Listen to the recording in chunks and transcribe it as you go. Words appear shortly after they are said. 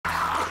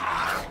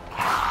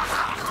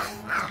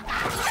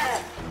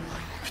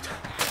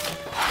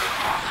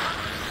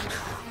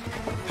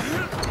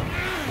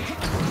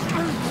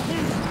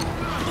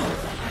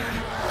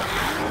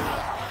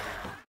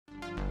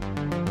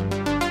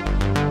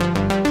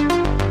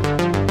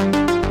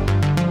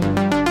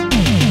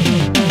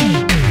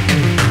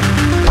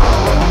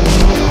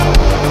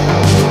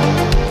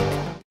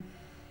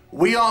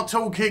We are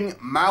talking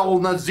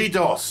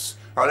MALNAZIDOS,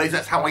 or at least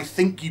that's how I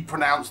think you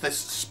pronounce this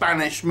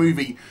Spanish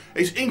movie.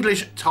 Its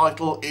English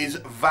title is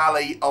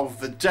Valley of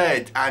the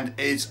Dead and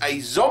is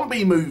a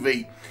zombie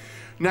movie.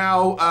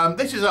 Now,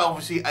 this is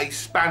obviously a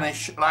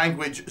Spanish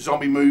language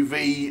zombie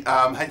movie,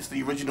 hence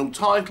the original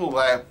title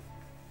there,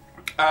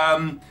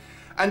 and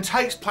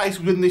takes place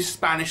within this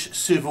Spanish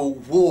Civil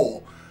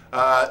War.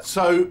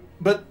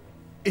 But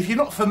if you're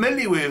not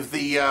familiar with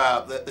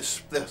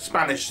the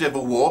Spanish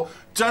Civil War,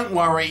 don't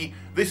worry,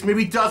 this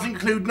movie does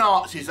include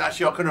Nazis,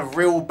 actually are kind of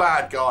real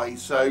bad guys,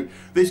 so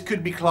this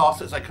could be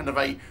classed as a kind of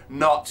a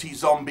Nazi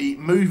zombie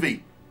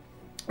movie.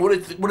 What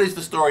is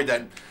the story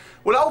then?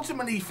 Well,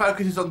 ultimately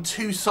focuses on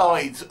two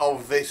sides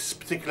of this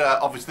particular,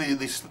 obviously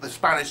the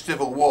Spanish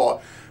Civil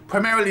War,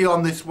 primarily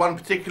on this one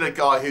particular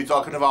guy who's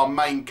our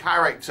main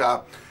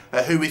character,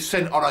 who is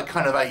sent on a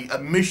kind of a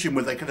mission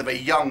with a kind of a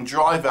young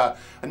driver,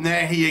 and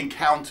there he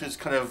encounters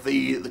kind of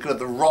the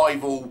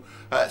rival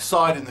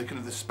side in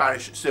the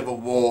Spanish Civil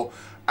War,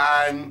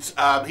 and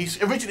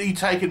he's originally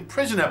taken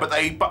prisoner, but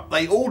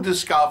they all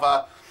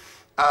discover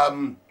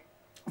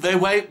there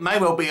may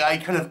well be a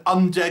kind of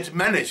undead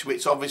menace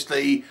which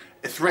obviously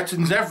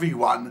threatens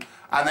everyone,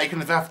 and they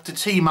kind of have to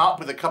team up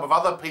with a couple of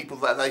other people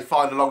that they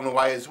find along the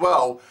way as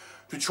well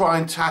to try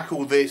and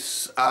tackle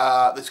this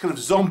this kind of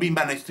zombie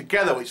menace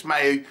together, which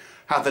may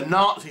have the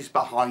Nazis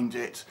behind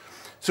it.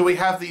 So we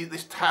have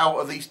this tale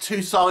of these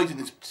two sides in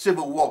this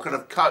civil war kind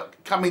of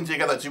coming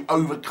together to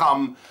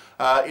overcome,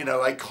 you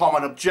know, a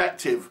common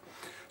objective.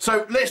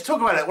 So let's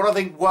talk about it. What I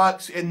think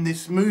works in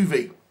this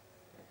movie.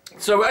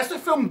 So as the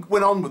film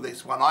went on with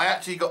this one, I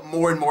actually got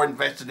more and more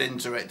invested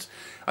into it.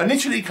 I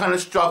initially kind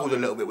of struggled a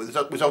little bit with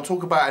it, which I'll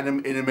talk about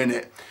in a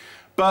minute.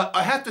 But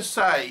I have to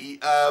say,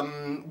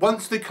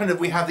 once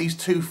we have these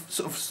two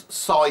sort of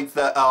sides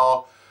that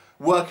are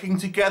working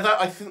together,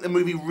 I think the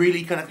movie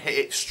really kind of hit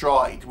its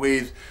stride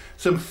with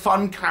some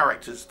fun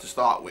characters to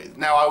start with.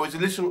 Now, I was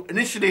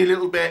initially a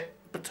little bit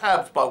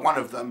perturbed by one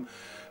of them,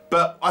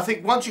 but I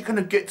think once you kind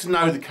of get to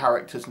know the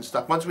characters and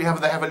stuff, once they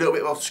have a little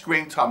bit of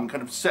screen time and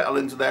kind of settle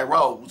into their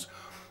roles,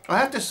 I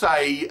have to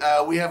say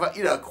we have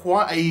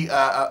quite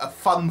a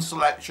fun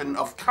selection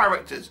of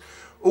characters,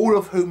 all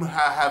of whom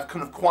have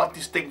kind of quite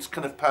distinct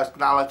kind of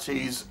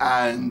personalities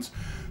and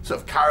sort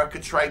of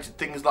caricaturated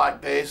things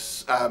like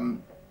this.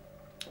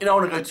 You don't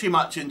want to go too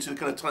much into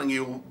kind of telling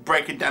you,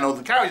 breaking down all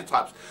the character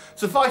types.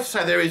 Suffice to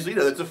say,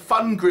 there's a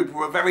fun group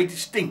who are very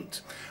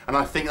distinct, and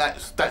I think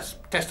that's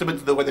testament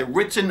to the way they're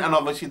written and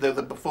obviously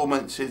the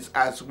performances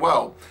as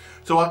well.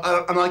 So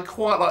I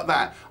quite like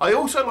that. I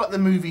also like the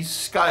movie's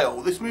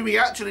scale. This movie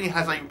actually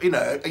has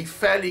a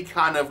fairly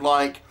kind of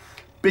like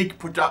big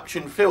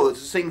production feel.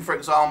 There's a scene, for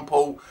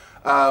example,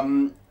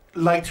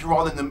 later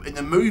on in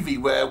the movie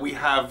where we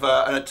have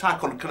an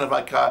attack on kind of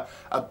like a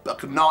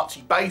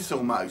Nazi base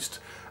almost,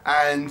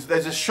 and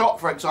there's a shot,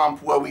 for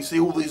example, where we see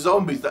all these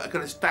zombies that are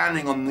kind of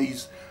standing on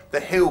the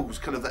hills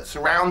kind of that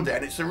surround it,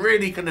 and it's a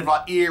really kind of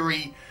like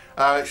eerie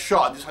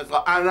shot. It just has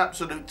like an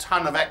absolute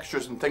ton of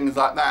extras and things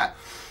like that.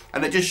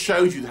 And it just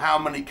shows you how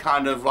many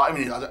kind of, like, I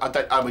mean,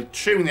 I'm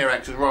assuming they're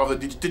extras rather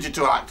than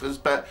digital actors,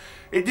 but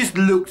it just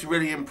looked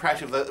really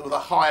impressive with a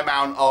high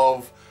amount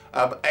of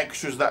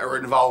extras that are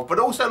involved, but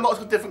also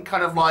lots of different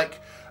kind of like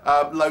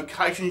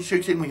location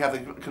shooting. We have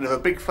kind of a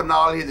big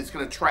finale, this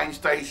kind of train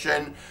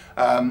station.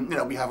 You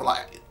know, we have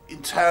like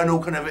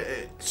internal kind of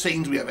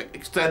scenes, we have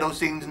external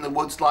scenes in the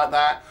woods like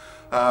that.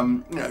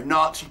 You know,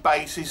 Nazi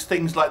bases,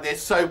 things like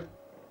this. So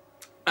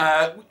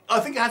I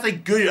think it has a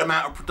good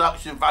amount of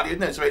production value in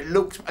there, so it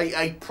looks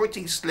a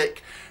pretty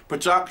slick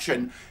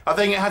production. I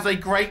think it has a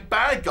great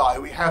bad guy.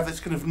 We have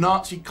this kind of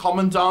Nazi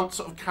commandant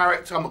sort of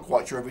character. I'm not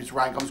quite sure of his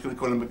rank, I'm just going to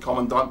call him a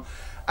commandant.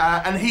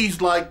 And he's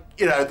like,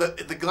 you know,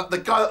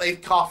 the guy that they've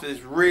casted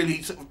is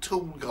really sort of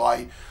tall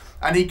guy,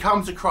 and he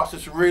comes across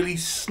as really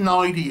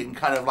snidey and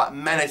kind of like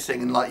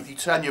menacing, and like if you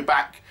turn your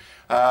back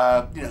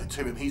you know,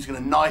 to him, he's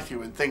going to knife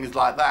you and things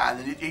like that.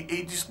 And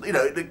he just, you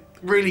know,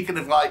 really kind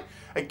of like,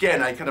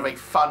 again, a kind of a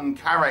fun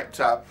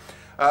character.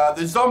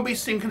 The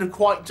zombies seem kind of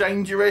quite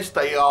dangerous.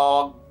 They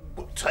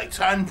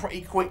turn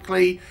pretty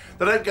quickly.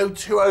 They don't go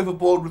too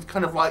overboard with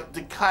kind of like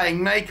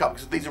decaying makeup,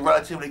 because these are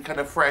relatively kind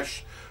of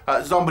fresh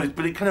zombies,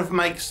 but it kind of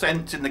makes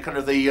sense in the kind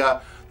of the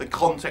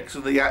context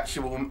of the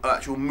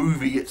actual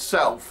movie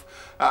itself.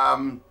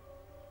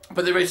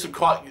 But there is some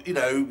quite, you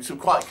know,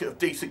 kind of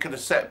decent kind of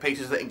set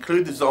pieces that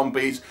include the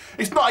zombies.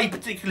 It's not a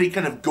particularly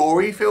kind of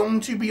gory film,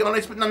 to be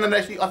honest, but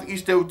nonetheless, I think you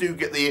still do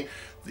get the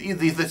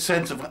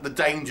sense of the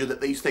danger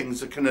that these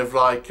things are kind of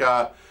like,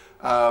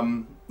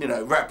 you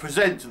know,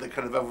 represent to the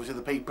kind of obviously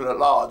the people at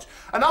large.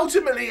 And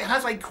ultimately, it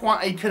has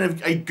quite a kind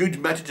of a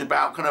good message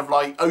about kind of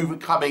like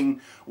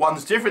overcoming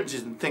one's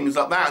differences and things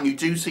like that. And you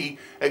do see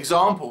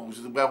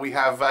examples where we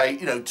have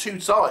you know, two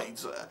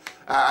sides,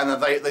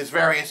 and there's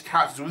various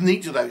characters within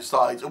each of those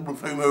sides, all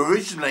of whom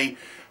originally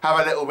have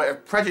a little bit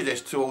of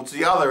prejudice towards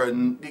the other,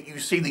 and you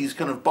see these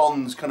kind of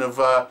bonds kind of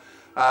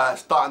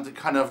starting to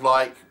kind of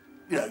like,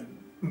 you know,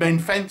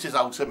 mend fences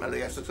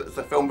ultimately as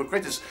the film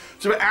progresses.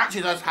 So it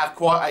actually does have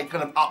quite a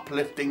kind of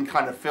uplifting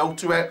kind of feel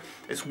to it.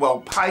 It's well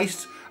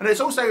paced, and it's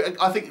also,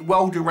 I think,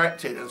 well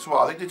directed as well.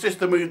 I think it's just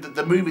the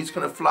movie's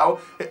kind of flow.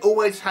 It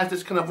always has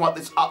this kind of like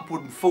this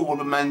upward and forward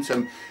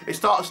momentum. It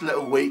starts a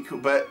little weak,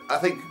 but I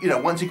think, you know,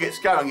 once it gets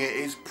going, it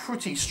is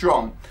pretty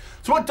strong.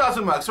 So what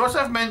doesn't work? So as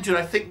I've mentioned,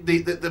 I think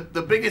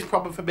the biggest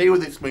problem for me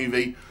with this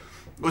movie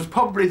was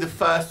probably the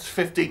first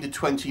 15 to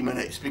 20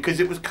 minutes, because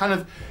it was kind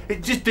of,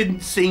 it just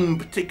didn't seem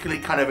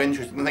particularly kind of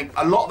interesting. I think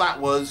a lot of that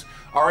was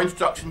our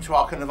introduction to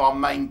our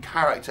main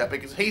character,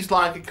 because he's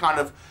like a kind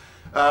of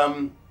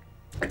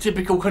a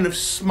typical kind of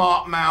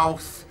smart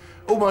mouth,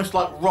 almost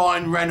like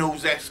Ryan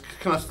Reynolds-esque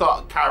kind of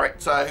start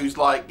character who's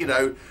like, you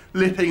know,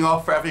 lipping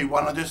off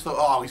everyone. I just thought,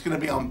 oh, he's going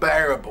to be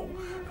unbearable.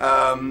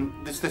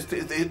 This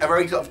a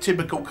very sort of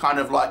typical kind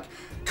of like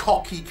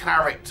cocky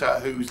character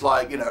who's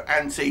like, you know,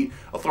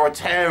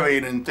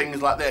 anti-authoritarian and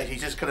things like this.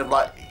 He's just kind of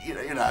like,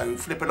 you know,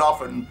 flipping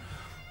off, and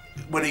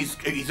when he's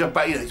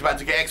about, you know, he's about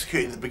to get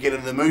executed at the beginning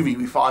of the movie,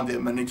 we find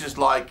him, and it's just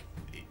like,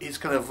 his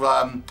kind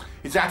of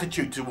his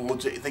attitude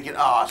towards it, thinking,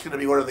 oh, it's going to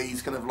be one of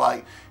these kind of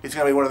like, it's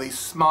going to be one of these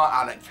smart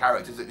aleck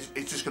characters.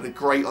 It's just going to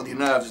grate on your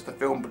nerves as the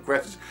film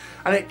progresses,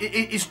 and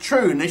it's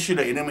true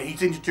initially. And then when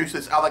he's introduced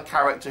this other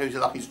character who's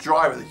like his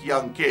driver, this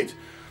young kid.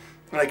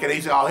 And again,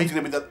 he's going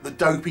to be the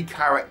dopey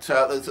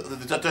character,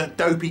 the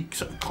dopey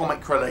sort of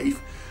comic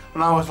relief.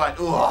 And I was like,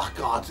 oh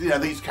god, you know,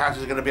 these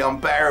characters are going to be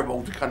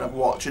unbearable to kind of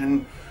watch.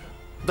 And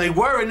they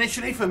were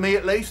initially, for me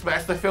at least, but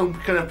as the film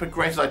kind of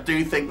progressed, I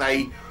do think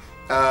they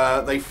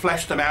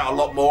fleshed them out a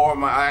lot more,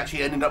 and I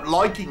actually ended up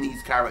liking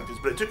these characters.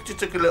 But it just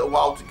took a little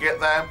while to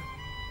get there.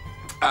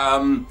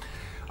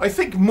 I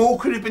think more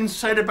could have been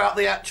said about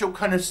the actual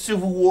kind of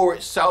Civil War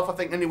itself. I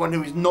think anyone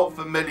who is not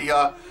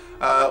familiar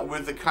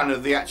with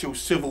the actual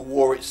Civil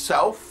War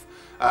itself,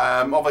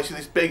 obviously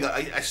this being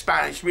a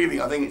Spanish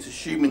movie, I think it's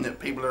assuming that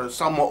people are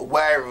somewhat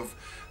aware of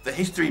the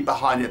history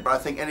behind it, but I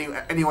think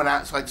anyone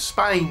outside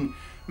Spain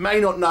may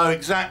not know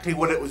exactly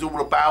what it was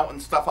all about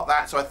and stuff like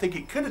that. So I think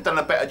it could have done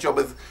a better job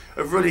of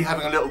really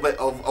having a little bit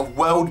of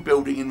world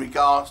building in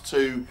regards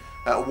to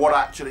what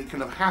actually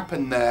kind of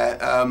happened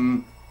there,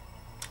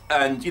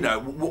 and you know,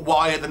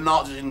 why are the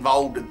Nazis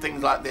involved and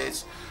things like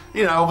this.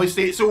 You know,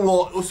 obviously it's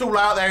all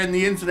out there in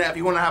the internet if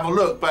you want to have a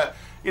look. But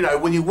you know,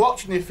 when you're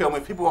watching this film,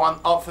 if people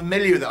aren't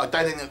familiar with it, I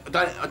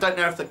don't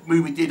know if the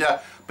movie did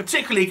a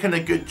particularly kind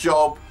of good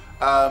job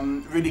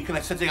really kind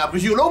of setting up,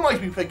 because you'll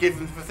almost be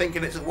forgiven for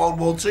thinking it's a World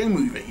War II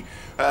movie,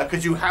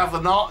 because you have the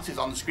Nazis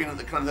on the screen at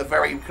the kind of the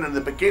very kind of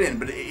the beginning,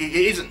 but it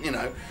isn't, you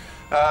know.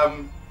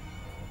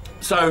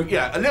 So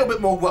yeah, a little bit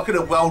more kind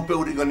of world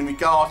building in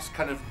regards to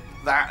kind of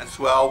that as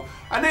well.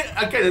 And then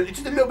again,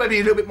 it's just maybe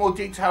a little bit more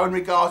detail in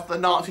regards to the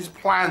Nazis'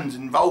 plans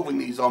involving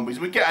these zombies.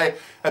 We get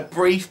a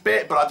brief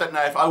bit, but I don't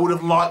know if I would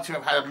have liked to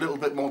have had a little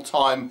bit more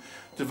time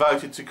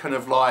devoted to kind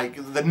of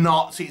like the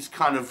Nazis'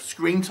 kind of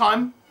screen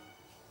time,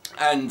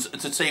 and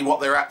to see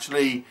what they're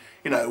actually,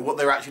 you know, what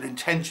their actual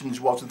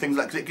intentions was and things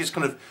like that. It just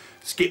kind of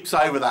skips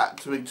over that,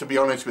 to be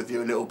honest with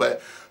you, a little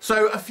bit.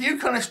 So a few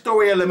kind of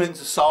story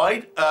elements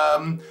aside,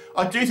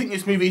 I do think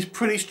this movie is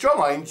pretty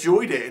strong. I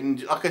enjoyed it,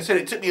 and like I said,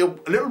 it took me a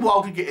little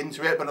while to get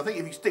into it, but I think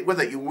if you stick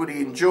with it, you'll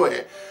really enjoy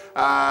it.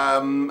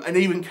 And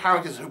even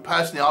characters who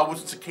personally I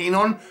wasn't so keen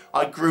on,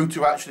 I grew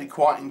to actually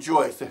quite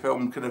enjoy as the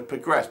film kind of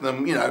progressed. And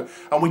then, you know,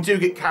 and we do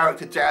get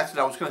character deaths, and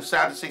I was kind of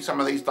sad to see some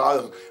of these die.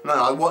 No,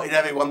 I wanted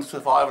everyone to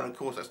survive, and of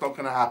course that's not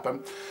going to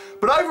happen.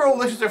 But overall,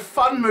 this is a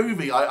fun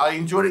movie. I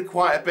enjoyed it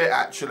quite a bit,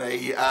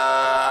 actually. And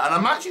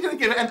I'm actually going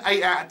to give it an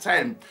 8 out of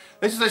 10.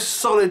 This is a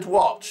solid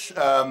watch. You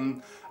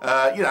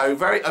know,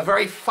 a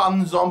very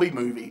fun zombie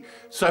movie.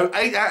 So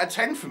 8 out of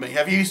 10 for me.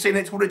 Have you seen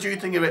it? What did you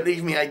think of it?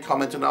 Leave me a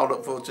comment and I'll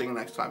look forward to seeing you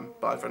next time.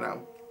 Bye for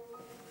now.